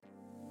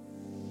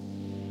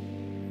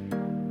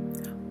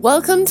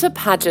Welcome to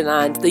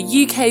Pageantland, the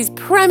UK's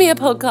premier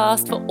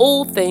podcast for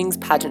all things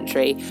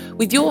pageantry,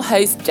 with your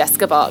host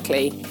Jessica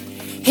Barkley.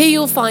 Here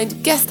you'll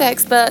find guest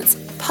experts,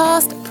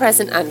 past,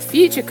 present and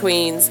future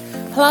queens,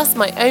 plus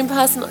my own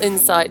personal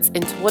insights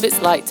into what it's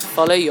like to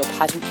follow your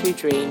pageantry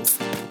dreams.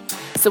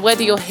 So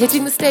whether you're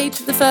hitting the stage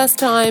for the first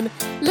time,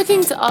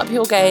 looking to up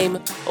your game,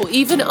 or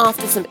even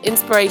after some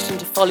inspiration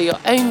to follow your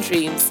own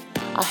dreams,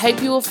 I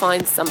hope you will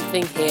find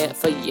something here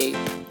for you.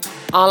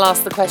 I'll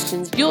ask the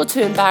questions you're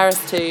too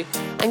embarrassed to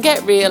and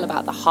get real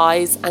about the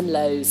highs and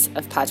lows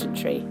of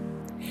pageantry.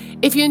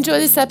 If you enjoy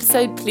this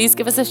episode, please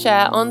give us a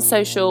share on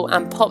social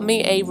and pop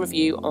me a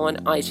review on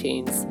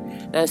iTunes.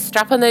 Now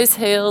strap on those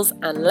heels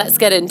and let's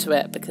get into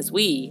it because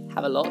we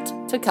have a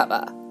lot to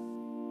cover.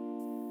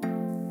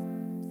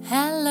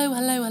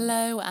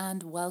 Hello,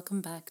 and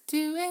welcome back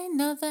to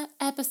another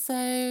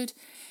episode.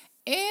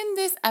 In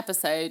this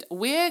episode,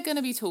 we're going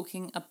to be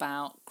talking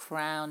about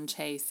crown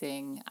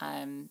chasing.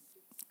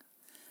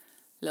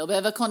 A little bit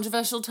of a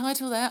controversial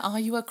title there. Are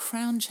you a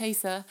crown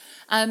chaser?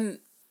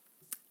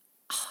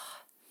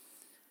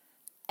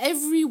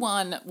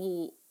 Everyone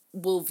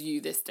will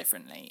view this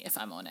differently, if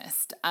I'm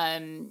honest.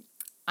 And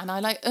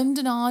I and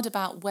ahed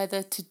about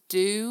whether to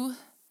do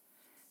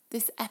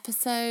this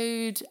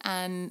episode,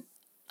 and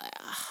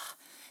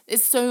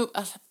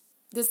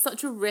there's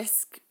such a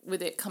risk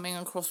with it coming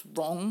across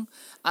wrong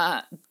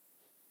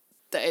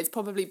that it's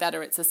probably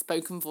better it's a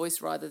spoken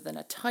voice rather than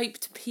a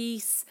typed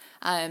piece.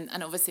 And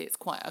obviously it's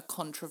quite a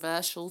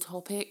controversial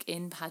topic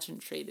in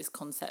pageantry, this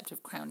concept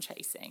of crown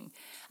chasing.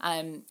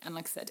 And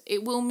like I said,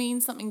 it will mean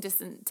something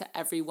different to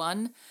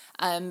everyone.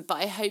 But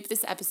I hope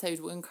this episode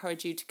will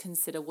encourage you to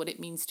consider what it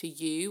means to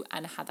you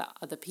and how that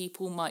other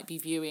people might be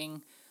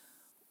viewing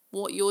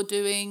what you're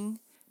doing.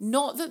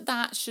 Not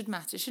that should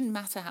matter. It shouldn't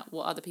matter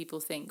what other people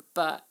think,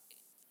 but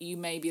you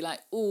may be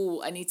like,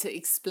 oh, I need to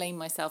explain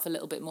myself a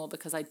little bit more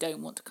because I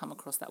don't want to come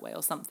across that way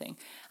or something.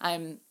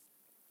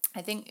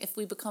 I think if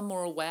we become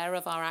more aware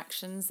of our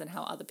actions and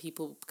how other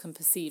people can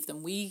perceive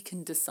them, we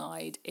can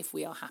decide if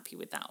we are happy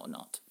with that or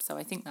not. So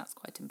I think that's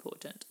quite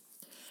important.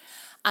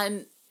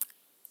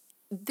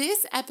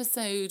 This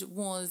episode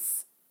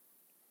was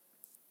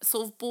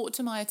sort of brought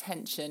to my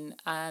attention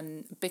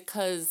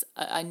because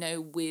I know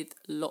with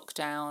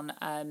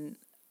lockdown,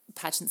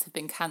 pageants have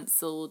been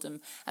cancelled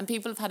and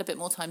people have had a bit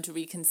more time to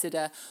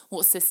reconsider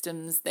what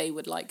systems they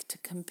would like to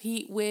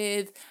compete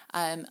with.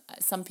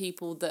 Some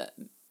people that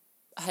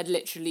had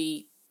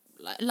literally,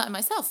 like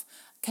myself,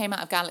 came out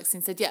of Galaxy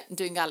and said, yeah, I'm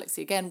doing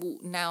Galaxy again. Well,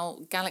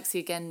 now Galaxy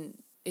again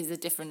is a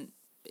different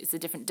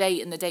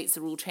date and the dates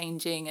are all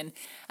changing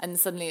and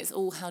suddenly it's,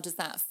 how does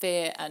that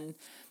fit? And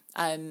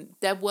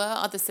there were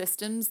other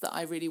systems that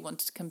I really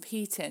wanted to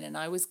compete in, and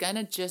I was going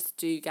to just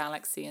do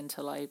Galaxy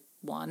until I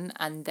won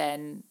and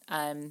then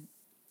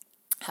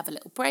have a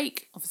little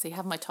break, obviously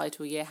have my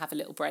title year, have a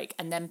little break,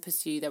 and then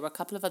pursue. There were a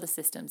couple of other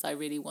systems I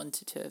really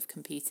wanted to have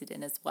competed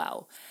in as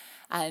well.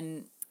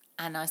 And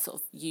I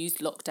sort of used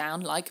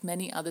lockdown, like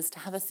many others, to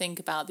have a think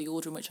about the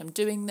order in which I'm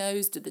doing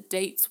those. Do the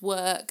dates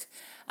work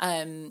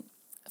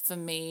for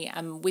me?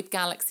 And with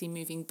Galaxy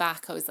moving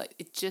back, I was like,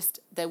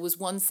 there was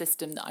one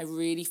system that I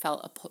really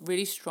felt a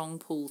really strong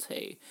pull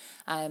to.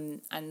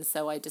 And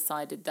so I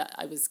decided that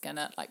I was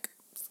gonna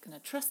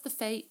trust the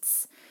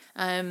fates.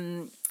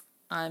 I'm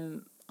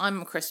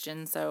a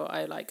Christian, so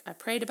I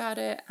prayed about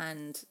it,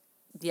 and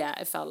yeah,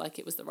 it felt like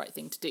it was the right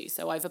thing to do.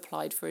 So I've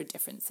applied for a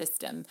different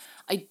system.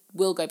 I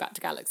will go back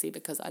to Galaxy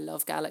because I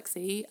love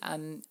Galaxy,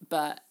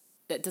 but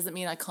that doesn't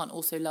mean I can't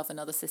also love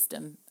another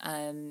system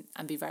and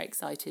be very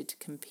excited to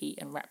compete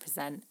and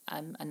represent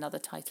another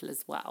title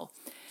as well.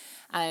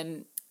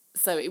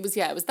 So it was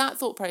that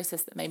thought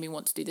process that made me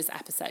want to do this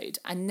episode.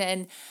 And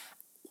then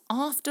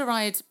after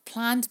I'd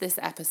planned this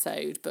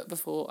episode, but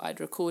before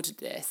I'd recorded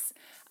this,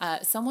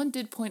 someone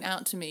did point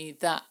out to me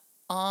that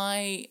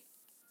I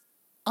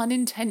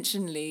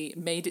unintentionally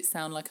made it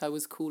sound like I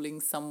was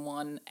calling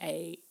someone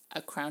a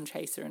crown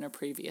chaser in a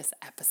previous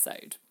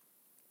episode.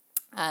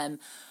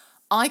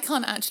 I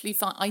can't actually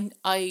find,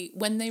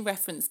 when they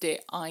referenced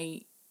it,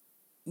 I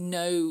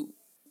know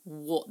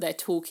what they're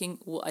talking,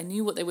 I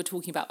knew what they were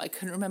talking about, but I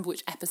couldn't remember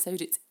which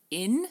episode it's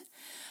in.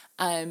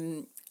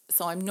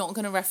 So I'm not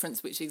going to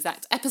reference which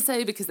exact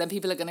episode because then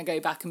people are going to go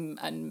back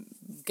and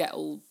get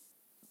all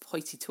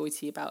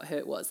hoity-toity about who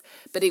it was.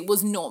 But it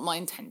was not my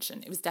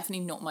intention. It was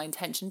definitely not my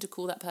intention to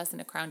call that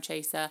person a crown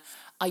chaser.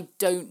 I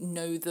don't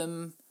know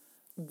them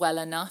well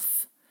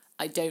enough.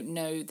 I don't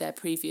know their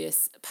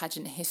previous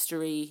pageant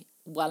history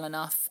well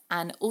enough.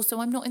 And also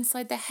I'm not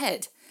inside their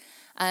head.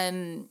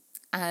 And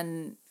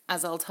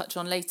as I'll touch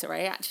on later,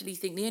 I actually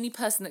think the only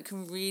person that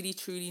can really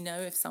truly know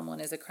if someone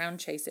is a crown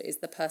chaser is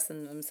the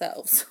person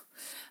themselves.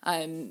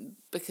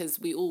 Because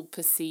we all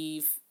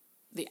perceive,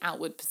 the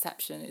outward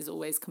perception is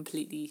always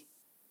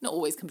not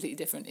always completely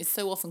different. It's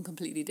so often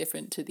completely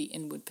different to the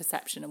inward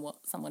perception, and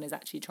what someone is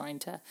actually trying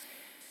to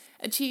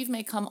achieve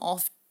may come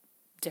off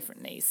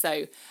differently.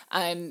 So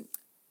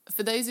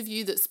For those of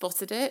you that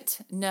spotted it,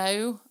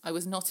 no, I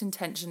was not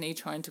intentionally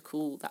trying to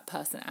call that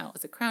person out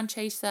as a crown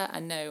chaser,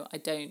 and no, I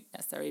don't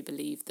necessarily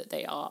believe that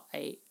they are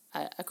a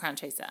crown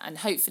chaser. And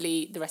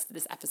hopefully the rest of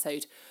this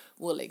episode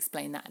will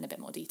explain that in a bit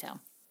more detail.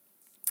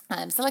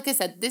 So like I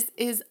said, this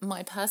is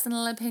my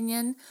personal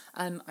opinion.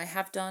 I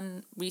have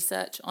done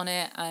research on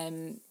it.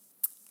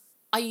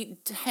 I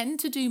tend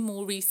to do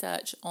more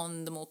research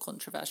on the more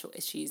controversial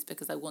issues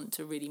because I want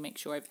to really make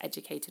sure I've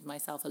educated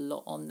myself a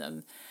lot on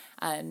them.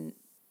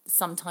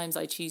 Sometimes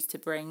I choose to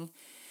bring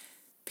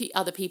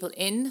other people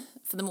in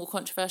for the more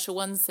controversial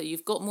ones, so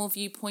you've got more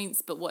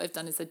viewpoints. But what I've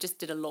done is I just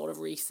did a lot of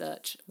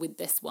research with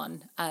this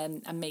one,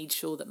 and made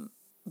sure that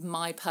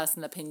my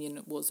personal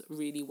opinion was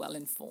really well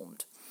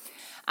informed.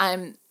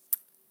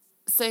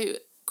 So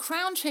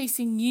crown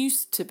chasing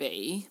used to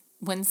be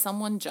when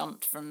someone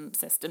jumped from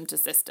system to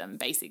system,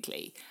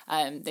 basically.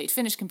 They'd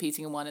finish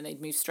competing in one and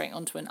they'd move straight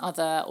onto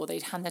another, or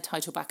they'd hand their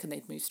title back and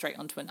they'd move straight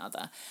onto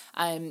another.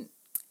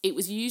 It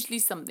was usually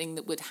something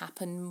that would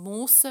happen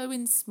more so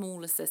in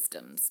smaller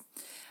systems,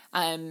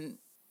 that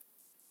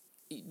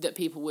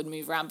people would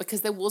move around because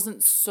there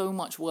wasn't so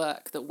much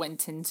work that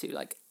went into,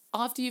 like,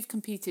 after you've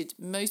competed,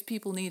 most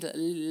people need a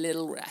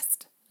little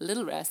rest. A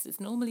little rest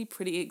is normally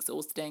pretty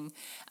exhausting.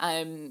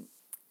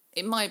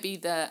 It might be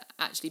that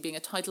actually being a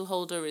title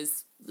holder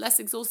is less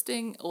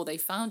exhausting, or they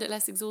found it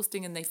less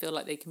exhausting and they feel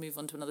like they can move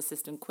on to another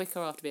system quicker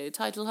after being a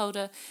title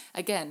holder.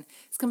 Again,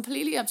 it's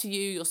completely up to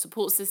you, your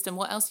support system,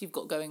 what else you've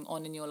got going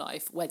on in your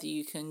life, whether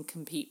you can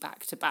compete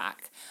back to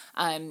back.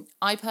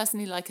 I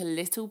personally like a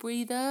little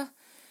breather,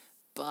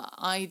 but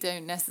I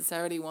don't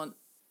necessarily want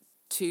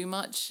too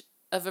much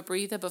of a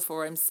breather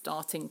before I'm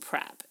starting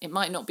prep. It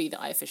might not be that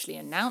I officially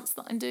announce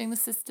that I'm doing the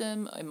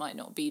system. It might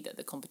not be that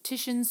the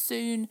competition's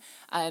soon.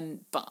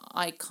 But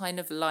I kind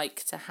of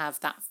like to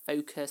have that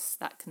focus,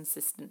 that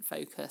consistent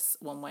focus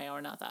one way or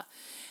another.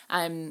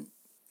 In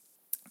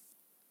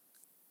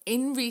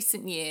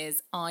recent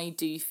years, I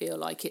do feel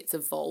like it's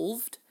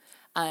evolved.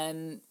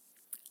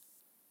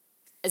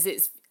 As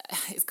it's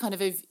kind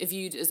of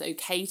viewed as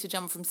okay to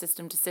jump from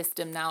system to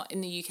system. Now,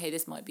 in the UK,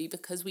 this might be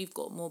because we've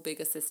got more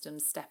bigger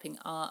systems stepping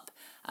up,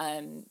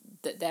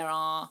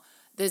 that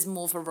there's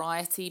more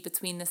variety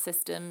between the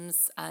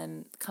systems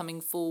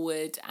coming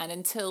forward. And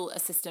until a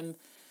system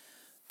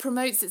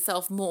promotes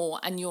itself more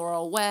and you're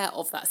aware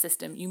of that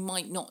system, you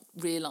might not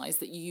realise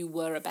that you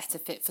were a better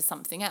fit for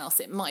something else.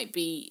 It might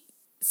be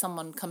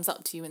someone comes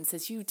up to you and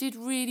says, you did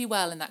really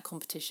well in that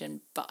competition,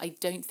 but I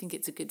don't think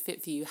it's a good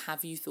fit for you.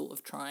 Have you thought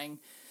of trying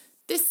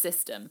this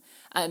system?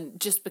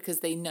 Just because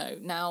they know.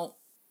 Now,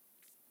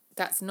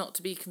 that's not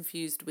to be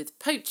confused with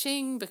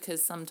poaching,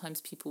 because sometimes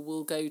people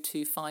will go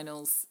to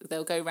finals.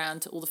 They'll go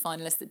round to all the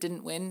finalists that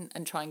didn't win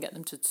and try and get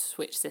them to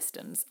switch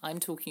systems. I'm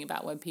talking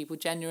about when people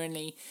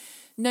genuinely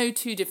know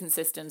two different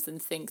systems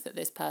and think that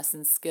this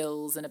person's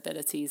skills and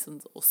abilities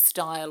or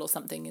style or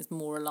something is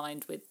more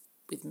aligned with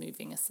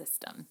moving a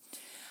system.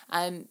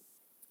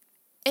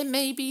 It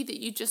may be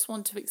that you just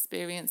want to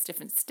experience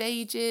different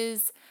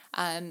stages.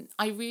 I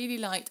really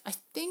liked, I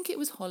think it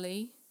was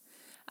Holly,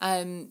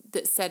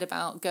 that said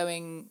about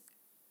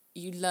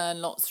you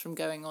learn lots from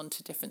going on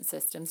to different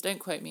systems. Don't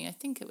quote me. I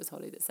think it was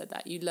Holly that said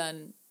that. You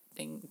learn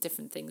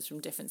different things from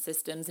different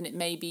systems, and it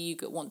may be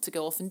you want to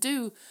go off and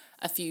do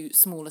a few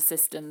smaller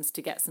systems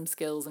to get some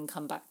skills and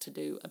come back to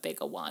do a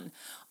bigger one.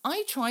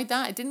 I tried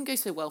that. It didn't go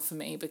so well for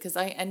me because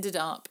I ended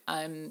up,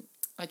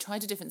 I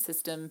tried a different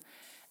system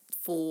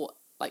for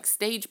like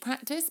stage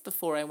practice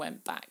before I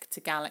went back to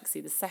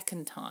Galaxy the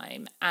second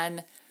time,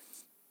 and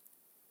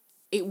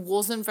it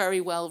wasn't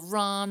very well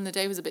run. The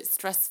day was a bit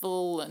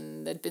stressful,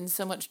 and it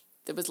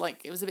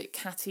was a bit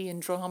catty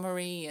and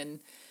dramery, and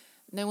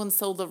no one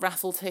sold the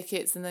raffle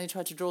tickets, and they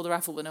tried to draw the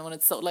raffle, but no one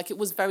had sold. Like, it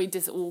was very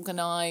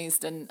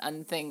disorganized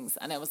and things.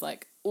 And I was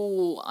like,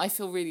 oh, I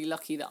feel really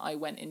lucky that I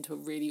went into a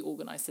really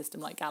organized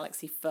system like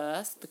Galaxy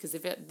first, because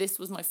if this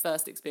was my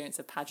first experience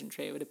of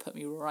pageantry, it would have put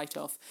me right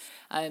off.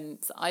 So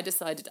I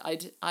decided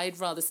I'd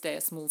rather stay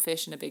a small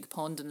fish in a big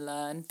pond and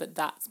learn, but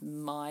that's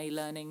my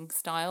learning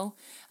style.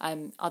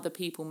 Other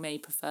people may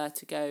prefer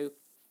to go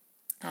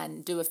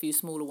and do a few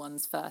smaller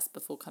ones first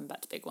before coming back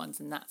to big ones,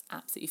 and that's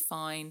absolutely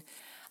fine.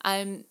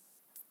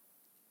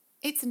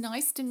 It's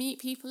nice to meet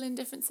people in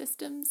different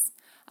systems.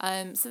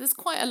 So there's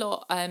quite a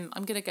lot. I'm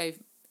going to go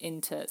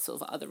into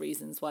sort of other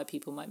reasons why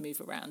people might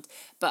move around.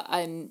 But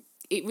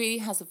it really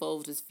has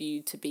evolved as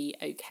viewed to be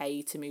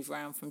okay to move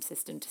around from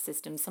system to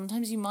system.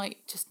 Sometimes you might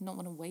just not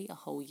want to wait a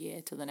whole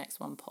year till the next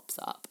one pops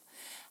up.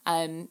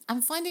 And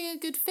finding a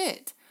good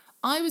fit.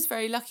 I was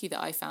very lucky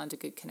that I found a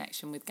good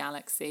connection with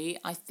Galaxy.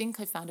 I think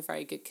I found a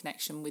very good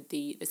connection with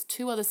there's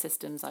two other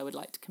systems I would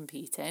like to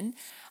compete in.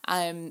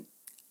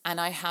 And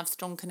I have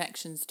strong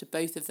connections to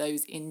both of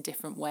those in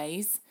different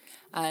ways.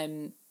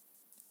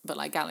 But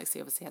like Galaxy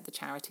obviously had the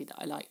charity that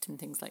I liked and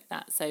things like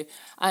that. So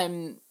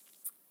I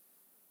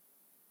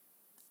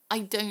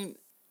don't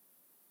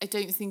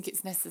think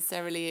it's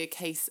necessarily a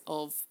case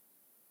of,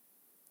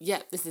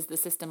 this is the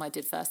system I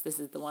did first, this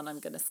is the one I'm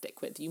going to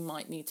stick with. You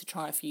might need to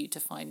try a few to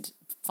find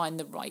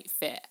the right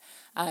fit.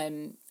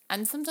 And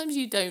And sometimes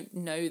you don't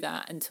know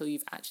that until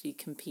you've actually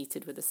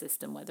competed with a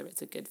system, whether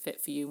it's a good fit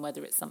for you and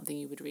whether it's something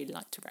you would really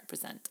like to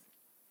represent.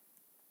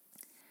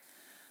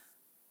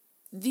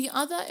 The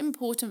other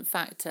important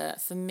factor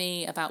for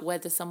me about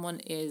whether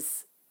someone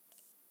is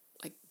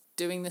like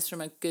doing this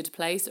from a good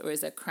place or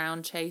is a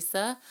crown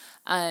chaser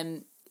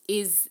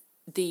is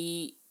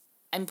the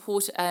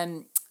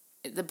importance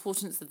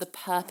of the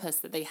purpose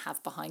that they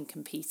have behind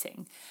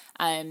competing.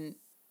 And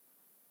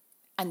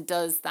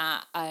does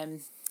that...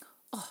 I'm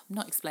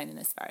not explaining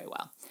this very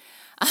well.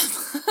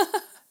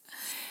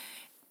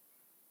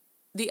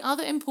 The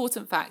other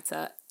important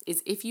factor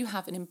is if you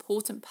have an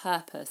important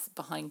purpose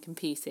behind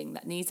competing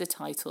that needs a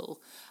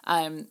title,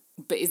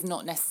 but is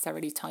not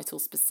necessarily title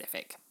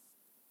specific.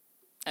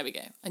 There we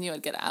go. I knew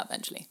I'd get it out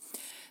eventually.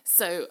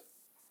 So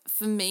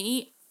for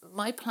me,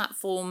 my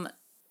platform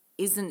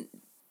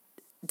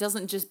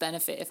doesn't just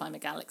benefit if I'm a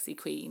Galaxy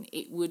Queen.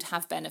 It would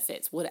have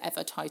benefits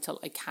whatever title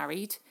I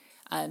carried.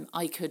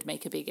 I could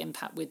make a big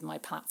impact with my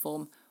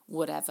platform,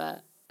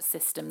 whatever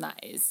system that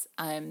is.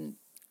 And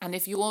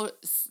if you're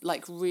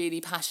like really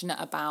passionate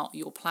about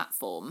your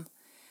platform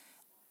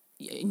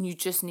and you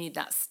just need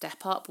that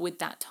step up with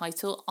that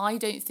title, I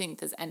don't think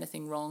there's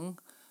anything wrong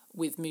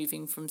with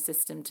moving from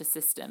system to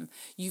system.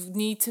 You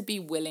need to be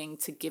willing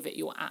to give it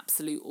your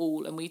absolute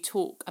all. And we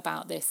talk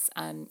about this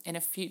in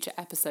a future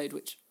episode,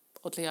 which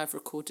oddly I've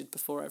recorded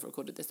before I've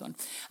recorded this one.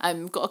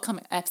 Got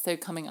episode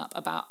coming up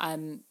about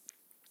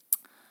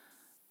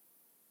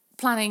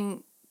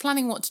planning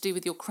what to do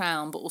with your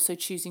crown, but also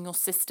choosing your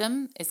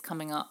system is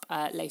coming up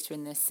later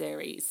in this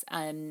series.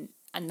 And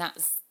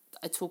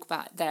I talk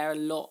about there a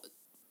lot,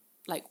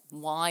 like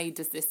why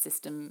is this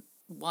system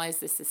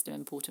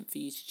important for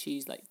you to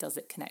choose? Like, does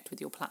it connect with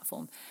your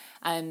platform?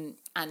 And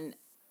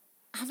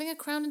having a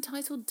crown and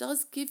title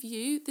does give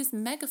you this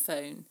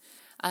megaphone.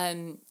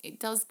 It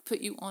does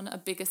put you on a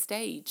bigger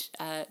stage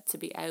to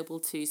be able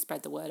to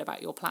spread the word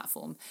about your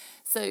platform.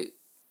 So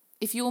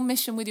if your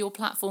mission with your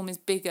platform is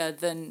bigger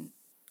than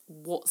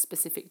what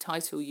specific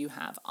title you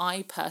have,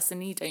 I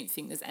personally don't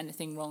think there's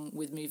anything wrong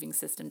with moving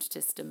system to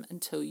system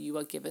until you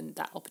are given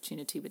that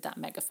opportunity with that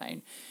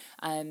megaphone.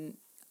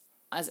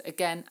 As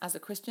a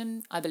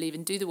Christian, I believe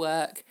in do the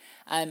work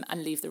and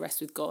leave the rest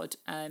with God.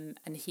 And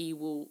he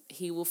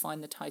will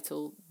find the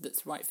title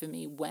that's right for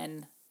me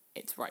when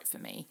it's right for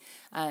me.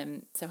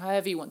 So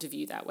however you want to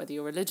view that, whether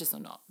you're religious or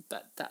not,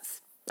 but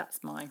that's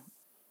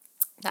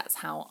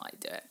how I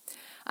do it.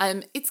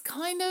 It's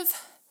kind of,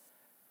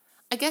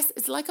 I guess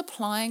it's like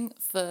applying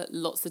for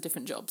lots of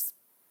different jobs.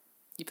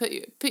 You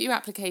put your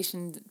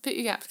application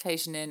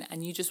in,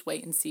 and you just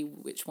wait and see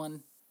which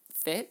one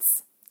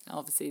fits. Now,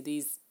 obviously,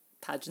 these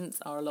pageants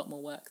are a lot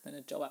more work than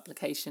a job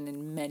application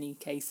in many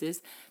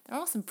cases. There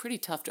are some pretty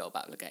tough job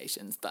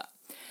applications, but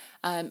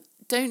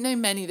don't know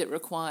many that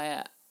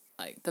require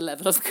like the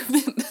level of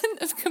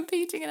commitment of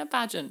competing in a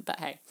pageant. But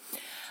hey,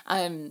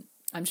 I'm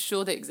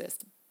sure they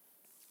exist.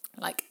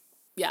 Like,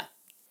 yeah,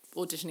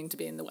 auditioning to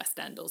be in the West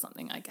End or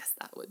something, I guess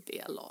that would be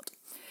a lot.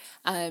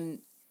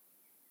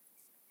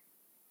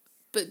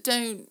 But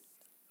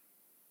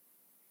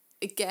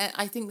again,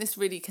 I think this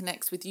really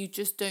connects with you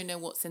just don't know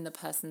what's in the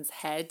person's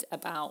head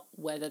about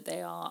whether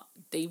they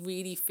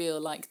really feel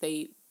like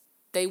they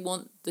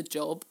want the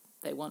job,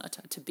 they want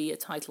to be a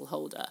title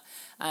holder,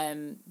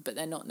 but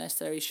they're not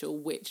necessarily sure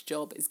which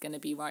job is going to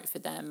be right for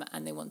them,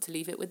 and they want to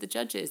leave it with the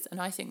judges. And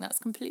I think that's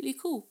completely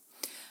cool.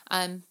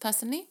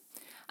 Personally,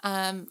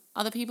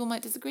 other people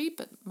might disagree,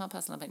 but my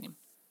personal opinion.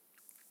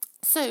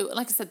 So,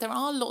 like I said, there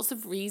are lots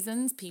of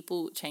reasons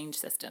people change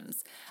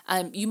systems.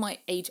 You might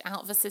age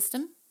out of a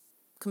system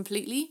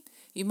completely.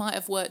 You might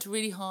have worked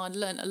really hard,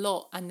 learned a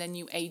lot, and then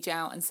you age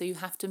out, and so you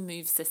have to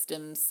move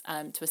systems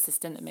to a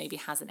system that maybe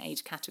has an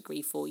age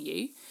category for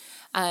you.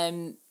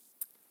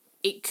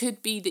 It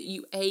could be that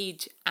you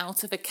age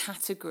out of a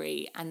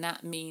category, and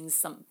that means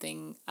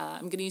something.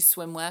 I'm going to use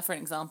swimwear for an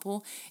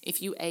example.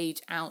 If you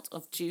age out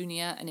of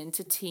junior and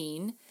into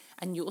teen,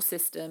 and your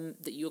system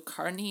that you're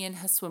currently in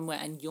has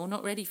swimwear and you're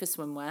not ready for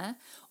swimwear,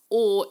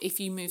 or if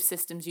you move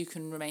systems, you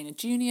can remain a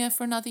junior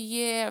for another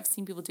year. I've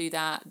seen people do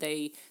that.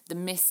 The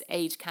Miss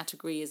age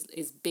category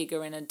is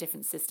bigger in a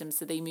different system,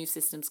 so they move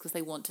systems because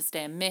they want to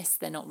stay a Miss.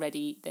 They're not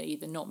ready. They're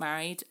either not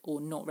married or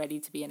not ready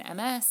to be an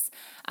MS.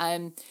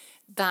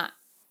 That,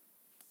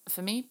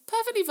 for me,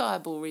 perfectly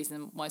viable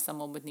reason why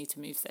someone would need to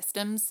move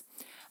systems.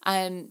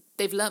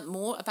 They've learnt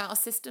more about a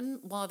system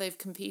while they're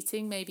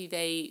competing. Maybe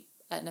they,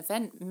 at an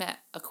event, met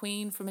a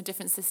queen from a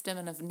different system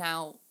and have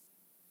now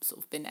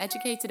sort of been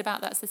educated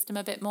about that system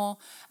a bit more.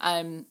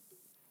 And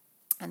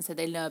so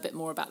they know a bit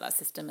more about that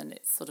system and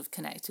it's sort of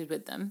connected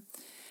with them.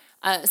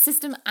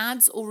 System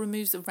adds or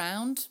removes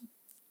around.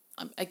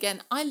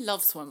 Again, I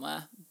love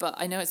swimwear, but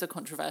I know it's a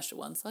controversial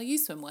one, so I'll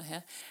use swimwear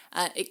here.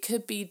 It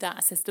could be that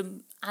a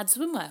system adds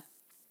swimwear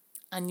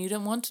and you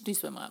don't want to do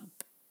swimwear.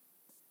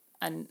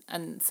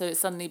 And so it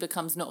suddenly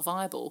becomes not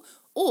viable.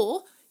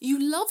 Or you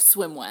love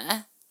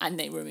swimwear and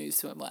they remove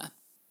swimwear.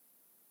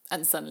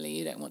 and suddenly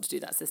you don't want to do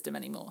that system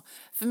anymore.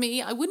 For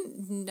me, I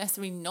wouldn't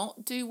necessarily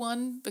not do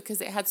one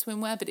because it had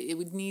swimwear, but it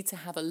would need to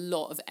have a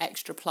lot of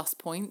extra plus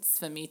points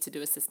for me to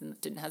do a system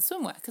that didn't have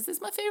swimwear, because it's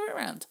my favourite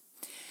round.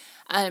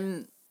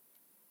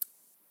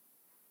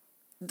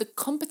 The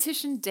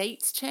competition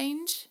dates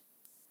change.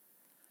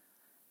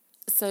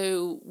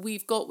 So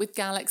we've got with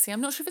Galaxy,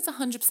 I'm not sure if it's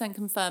 100%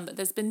 confirmed, but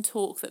there's been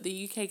talk that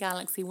the UK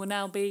Galaxy will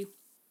now be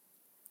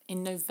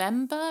in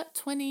November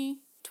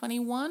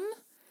 2021.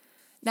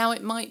 Now,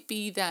 it might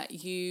be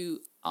that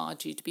you are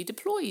due to be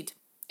deployed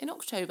in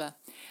October,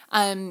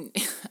 and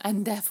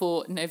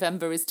therefore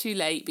November is too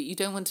late, but you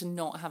don't want to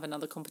not have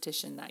another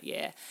competition that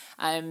year.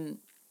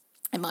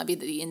 It might be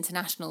that the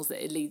internationals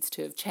that it leads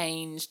to have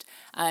changed.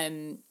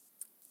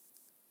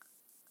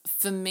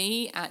 For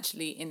me,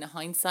 actually, in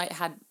hindsight,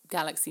 had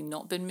Galaxy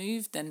not been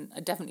moved, then I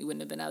definitely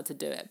wouldn't have been able to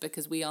do it,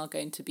 because we are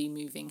going to be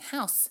moving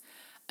house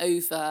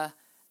over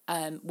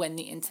when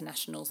the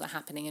internationals are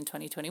happening in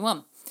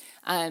 2021.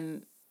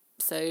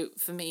 So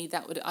for me,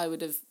 I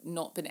would have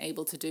not been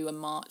able to do a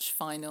March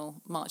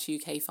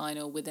UK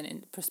final with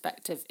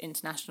prospective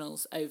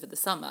internationals over the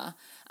summer.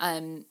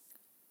 And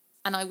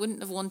I wouldn't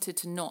have wanted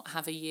to not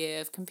have a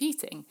year of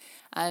competing.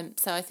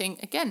 So I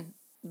think, again,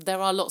 there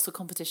are lots of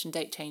competition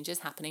date changes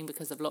happening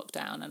because of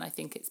lockdown, and I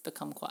think it's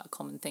become quite a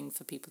common thing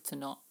for people to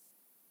not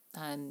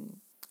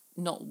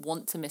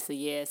want to miss a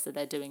year, so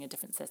they're doing a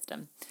different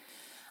system.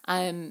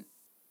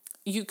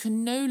 You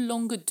can no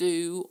longer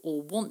do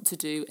or want to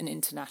do an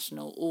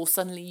international, or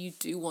suddenly you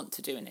do want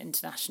to do an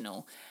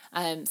international.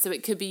 So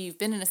it could be you've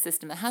been in a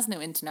system that has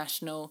no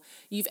international,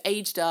 you've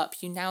aged up,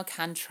 you now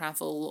can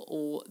travel,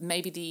 or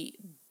maybe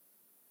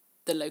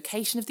the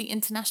location of the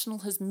international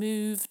has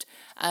moved.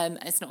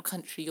 It's not a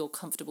country you're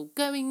comfortable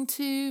going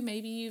to.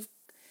 Maybe you've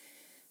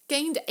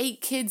gained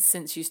 8 kids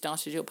since you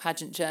started your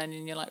pageant journey,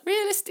 and you're like,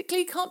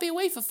 realistically, can't be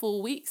away for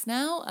 4 weeks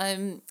now.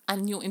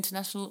 And your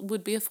international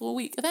would be a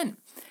 4-week event.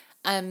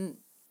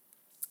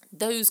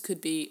 Those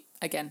could be,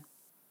 again,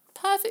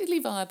 perfectly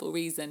viable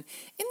reason.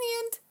 In the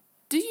end,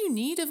 do you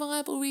need a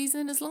viable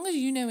reason? As long as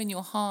you know in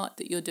your heart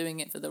that you're doing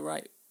it for the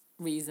right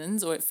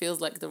reasons, or it feels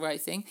like the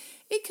right thing,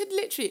 it could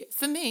literally,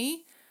 for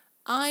me,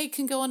 I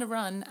can go on a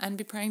run and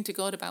be praying to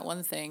God about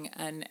one thing,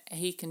 and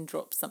he can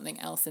drop something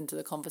else into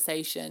the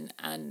conversation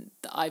and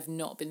that I've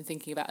not been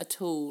thinking about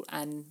at all,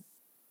 and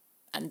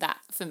that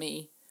for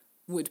me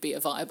would be a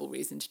viable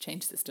reason to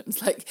change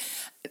systems. Like,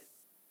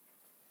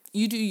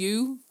 you do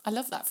you. I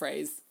love that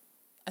phrase.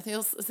 I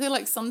feel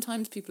like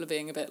sometimes people are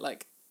being a bit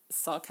like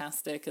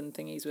sarcastic and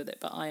thingies with it,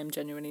 but I am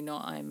genuinely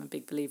not. I am a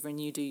big believer in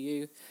you do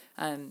you.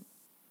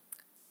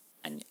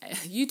 And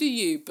you do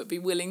you, but be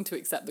willing to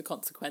accept the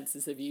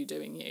consequences of you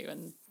doing you.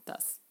 And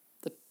that's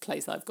the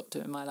place I've got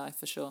to in my life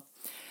for sure.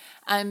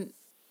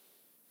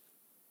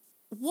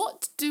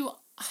 What do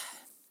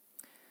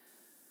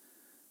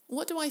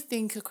I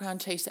think a crown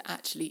chaser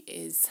actually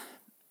is?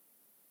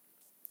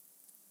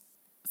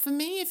 For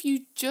me, if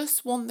you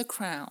just want the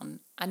crown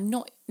and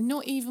not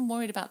even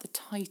worried about the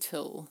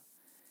title,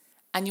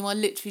 and you are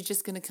literally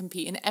just going to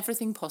compete in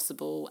everything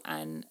possible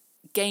and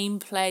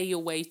gameplay your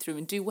way through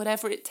and do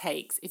whatever it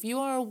takes, if you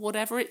are a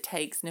whatever it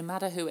takes, no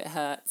matter who it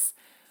hurts,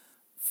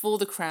 for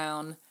the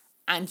crown,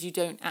 and you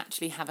don't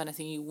actually have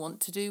anything you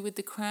want to do with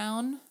the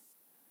crown,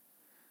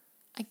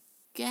 I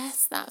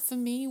guess that for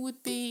me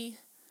would be,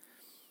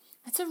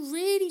 it's a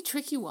really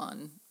tricky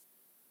one.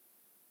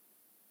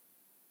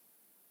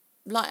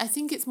 Like, I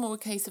think it's more a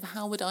case of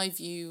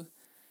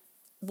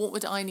what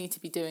would I need to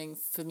be doing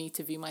for me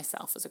to view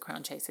myself as a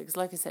crown chaser? Because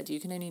like I said, you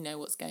can only know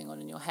what's going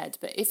on in your head.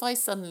 But if I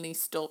suddenly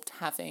stopped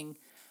having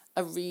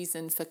a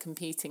reason for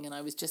competing and I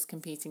was just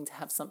competing to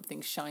have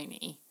something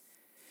shiny,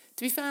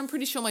 to be fair, I'm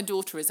pretty sure my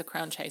daughter is a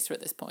crown chaser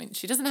at this point.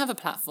 She doesn't have a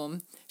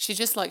platform. She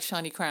just likes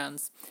shiny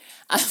crowns.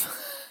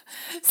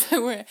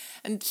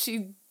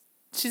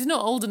 She's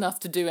not old enough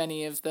to do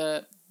any of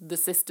the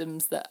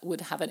systems that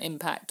would have an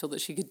impact or that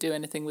she could do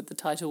anything with the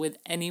title with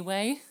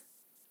anyway.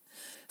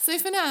 So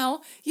for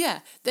now, yeah,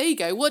 there you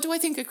go. What do I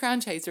think a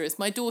crown chaser is?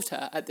 My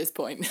daughter at this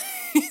point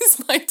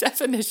is my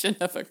definition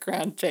of a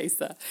crown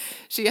chaser.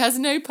 She has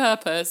no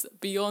purpose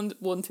beyond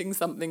wanting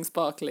something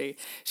sparkly.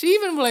 She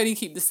even will only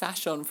keep the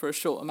sash on for a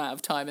short amount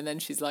of time, and then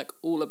she's like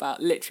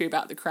literally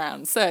about the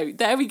crown. So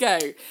there we go.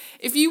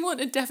 If you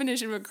want a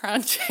definition of a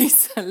crown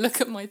chaser, look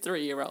at my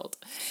 3-year-old.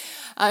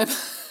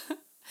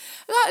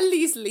 That at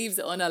least leaves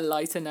it on a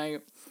lighter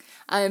note.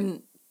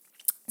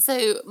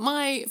 So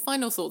my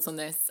final thoughts on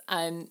this,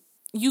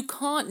 you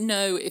can't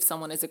know if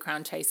someone is a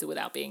crown chaser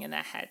without being in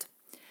their head.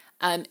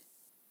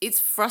 It's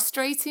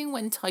frustrating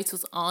when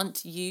titles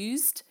aren't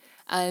used.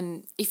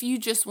 If you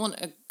just want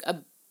a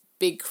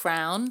big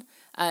crown,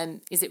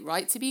 is it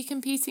right to be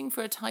competing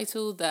for a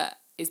title that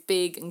is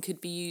big and could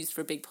be used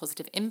for a big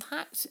positive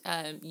impact?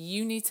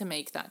 You need to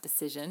make that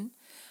decision.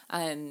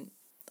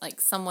 Like,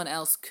 someone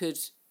else could,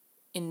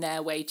 in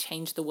their way,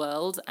 change the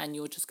world, and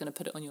you're just going to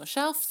put it on your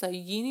shelf. So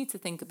you need to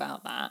think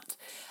about that.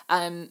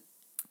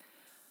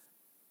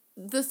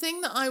 The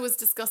thing that I was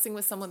discussing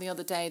with someone the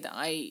other day that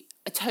I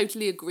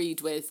totally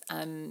agreed with,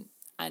 and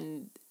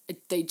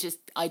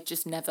I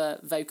just never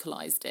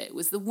vocalized it. It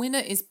was the winner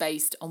is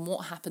based on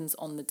what happens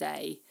on the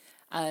day.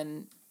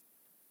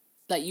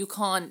 Like, you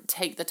can't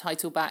take the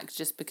title back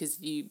just because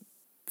you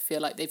feel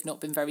like they've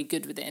not been very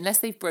good with it, unless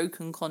they've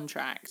broken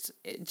contract,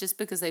 just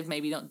because they've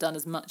maybe not done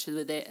as much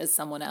with it as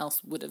someone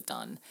else would have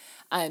done.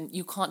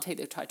 You can't take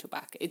their title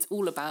back. It's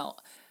all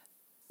about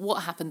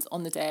what happens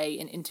on the day,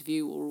 in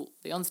interview or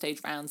the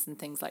onstage rounds and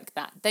things like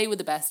that. They were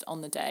the best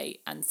on the day,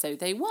 and so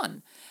they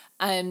won.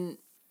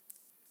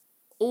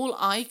 All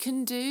I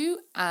can do,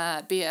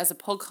 be it as a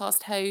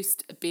podcast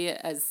host, be it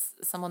as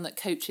someone that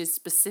coaches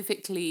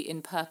specifically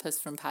in purpose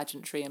from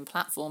pageantry and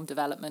platform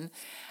development,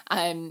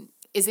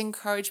 is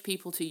encourage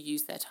people to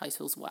use their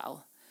titles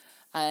well,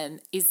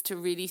 is to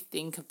really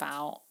think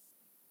about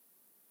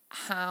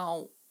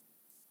how,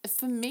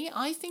 for me,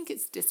 I think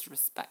it's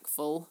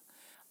disrespectful.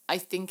 I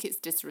think it's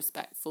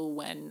disrespectful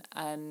when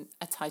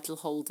a title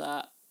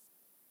holder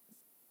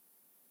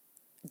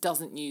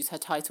doesn't use her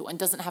title and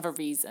doesn't have a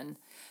reason.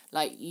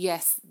 Like,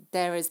 yes,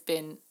 there has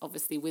been,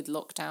 obviously with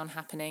lockdown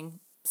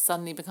happening,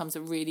 suddenly becomes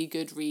a really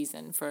good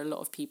reason for a lot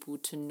of people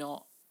to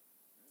not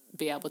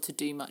be able to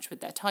do much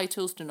with their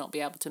titles, to not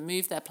be able to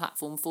move their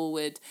platform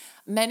forward.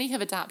 Many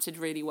have adapted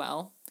really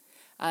well.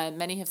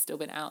 Many have still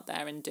been out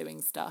there and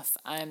doing stuff.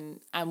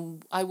 And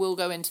I will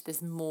go into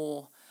this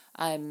more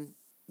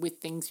with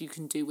things you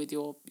can do with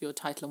your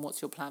title and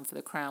what's your plan for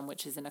the crown,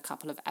 which is in a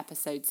couple of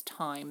episodes'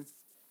 time.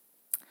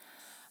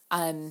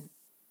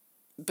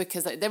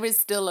 Because there is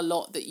still a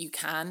lot that you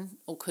can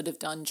or could have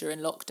done during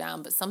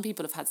lockdown, but some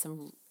people have had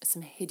some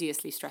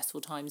hideously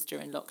stressful times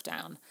during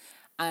lockdown.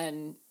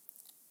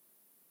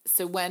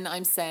 So when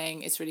I'm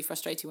saying it's really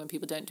frustrating when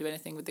people don't do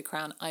anything with the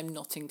crown, I'm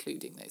not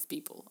including those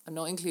people. I'm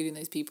not including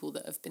those people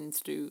that have been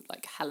through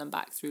like hell and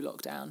back through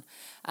lockdown,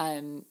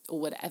 or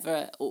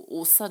whatever,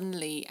 or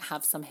suddenly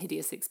have some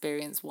hideous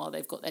experience while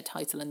they've got their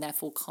title and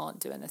therefore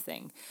can't do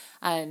anything.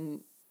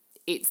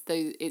 It's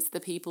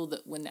the people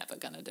that were never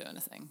going to do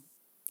anything.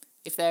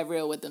 If they're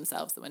real with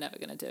themselves that we're never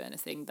going to do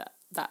anything,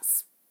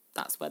 that's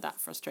where that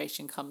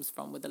frustration comes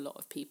from with a lot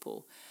of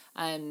people.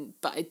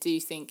 But I do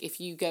think if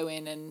you go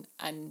in and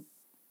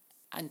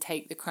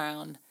take the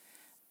crown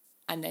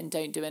and then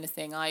don't do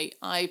anything,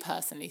 I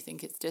personally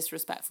think it's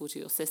disrespectful to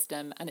your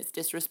system, and it's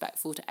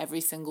disrespectful to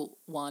every single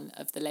one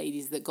of the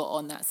ladies that got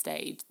on that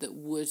stage that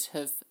would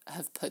have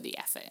put the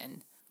effort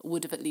in,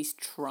 would have at least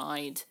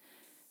tried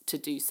to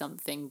do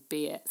something,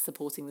 be it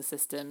supporting the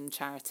system,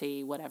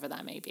 charity, whatever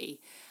that may be.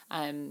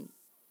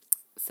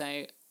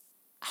 So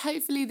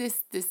hopefully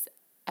this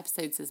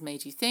episode has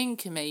made you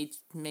think and made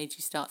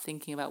you start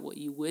thinking about what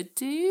you would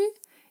do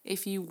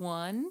if you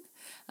won,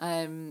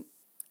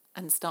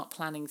 and start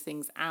planning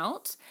things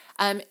out.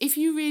 If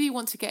you really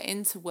want to get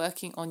into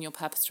working on your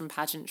purpose from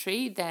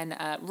pageantry, then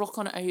rock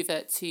on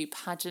over to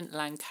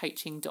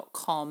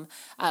pageantlandcoaching.com.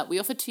 We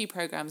offer 2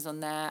 programs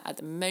on there at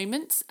the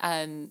moment.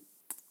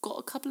 Got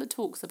a couple of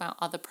talks about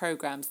other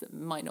programs that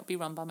might not be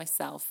run by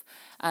myself,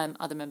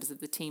 other members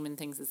of the team and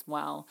things as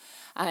well.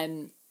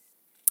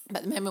 But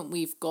at the moment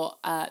we've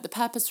got the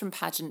purpose from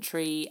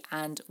pageantry,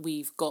 and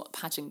we've got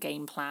pageant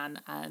game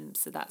plan.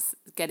 So that's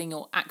getting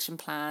your action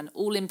plan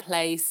all in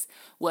place,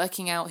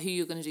 working out who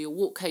you're going to do your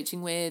walk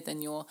coaching with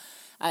and your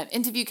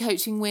interview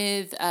coaching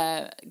with,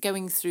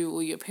 going through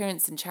all your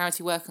appearance and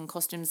charity work and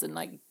costumes, and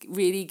like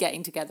really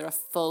getting together a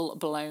full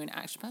blown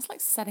action plan. It's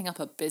like setting up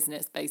a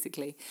business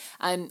basically.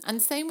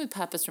 And same with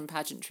purpose from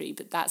pageantry,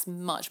 but that's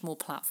much more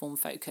platform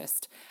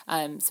focused.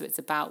 So it's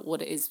about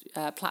what it is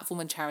platform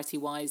and charity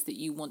wise that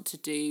you want to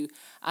do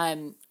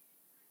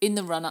in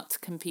the run up to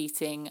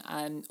competing.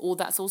 Or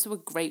that's also a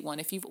great one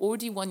if you've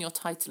already won your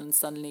title and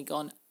suddenly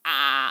gone,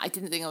 I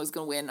didn't think I was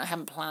going to win, I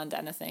haven't planned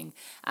anything,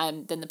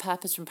 then the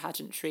purpose from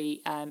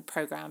pageantry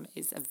program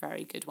is a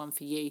very good one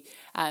for you.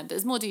 But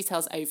there's more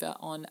details over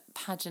on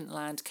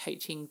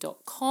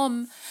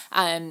pageantlandcoaching.com.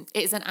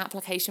 It's an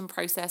application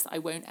process. I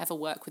won't ever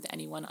work with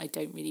anyone I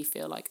don't really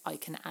feel like I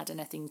can add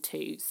anything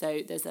to.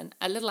 So there's a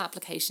little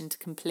application to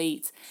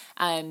complete,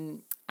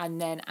 and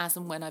then as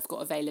and when I've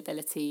got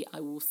availability,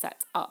 I will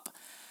set up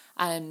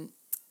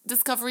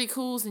discovery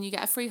calls, and you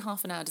get a free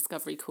half-an-hour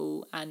discovery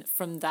call, and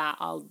from that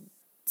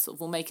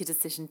we'll make a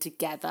decision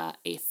together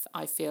if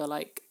I feel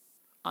like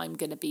I'm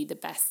going to be the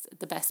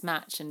best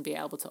match and be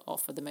able to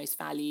offer the most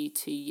value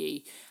to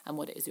you and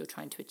what it is you're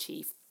trying to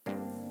achieve.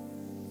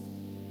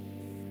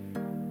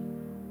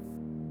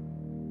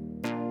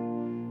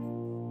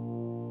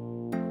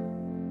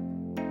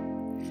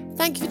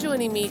 Thank you for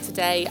joining me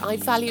today. I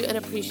value and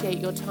appreciate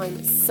your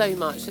time so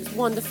much. It's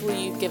wonderful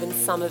you've given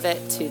some of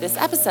it to this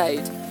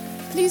episode.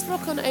 Please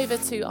rock on over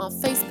to our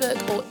Facebook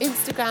or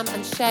Instagram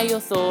and share your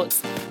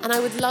thoughts, and I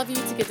would love you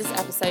to give this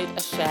episode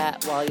a share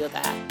while you're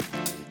there.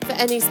 For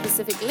any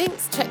specific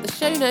links, check the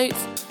show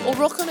notes or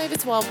rock on over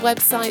to our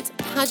website,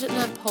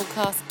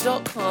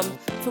 pageantlandpodcast.com,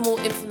 for more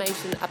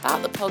information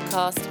about the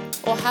podcast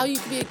or how you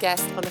can be a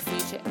guest on a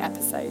future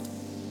episode.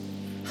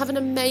 Have an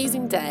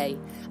amazing day,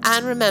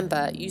 and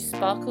remember, you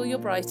sparkle your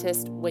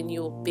brightest when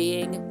you're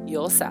being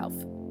yourself.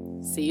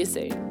 See you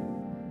soon.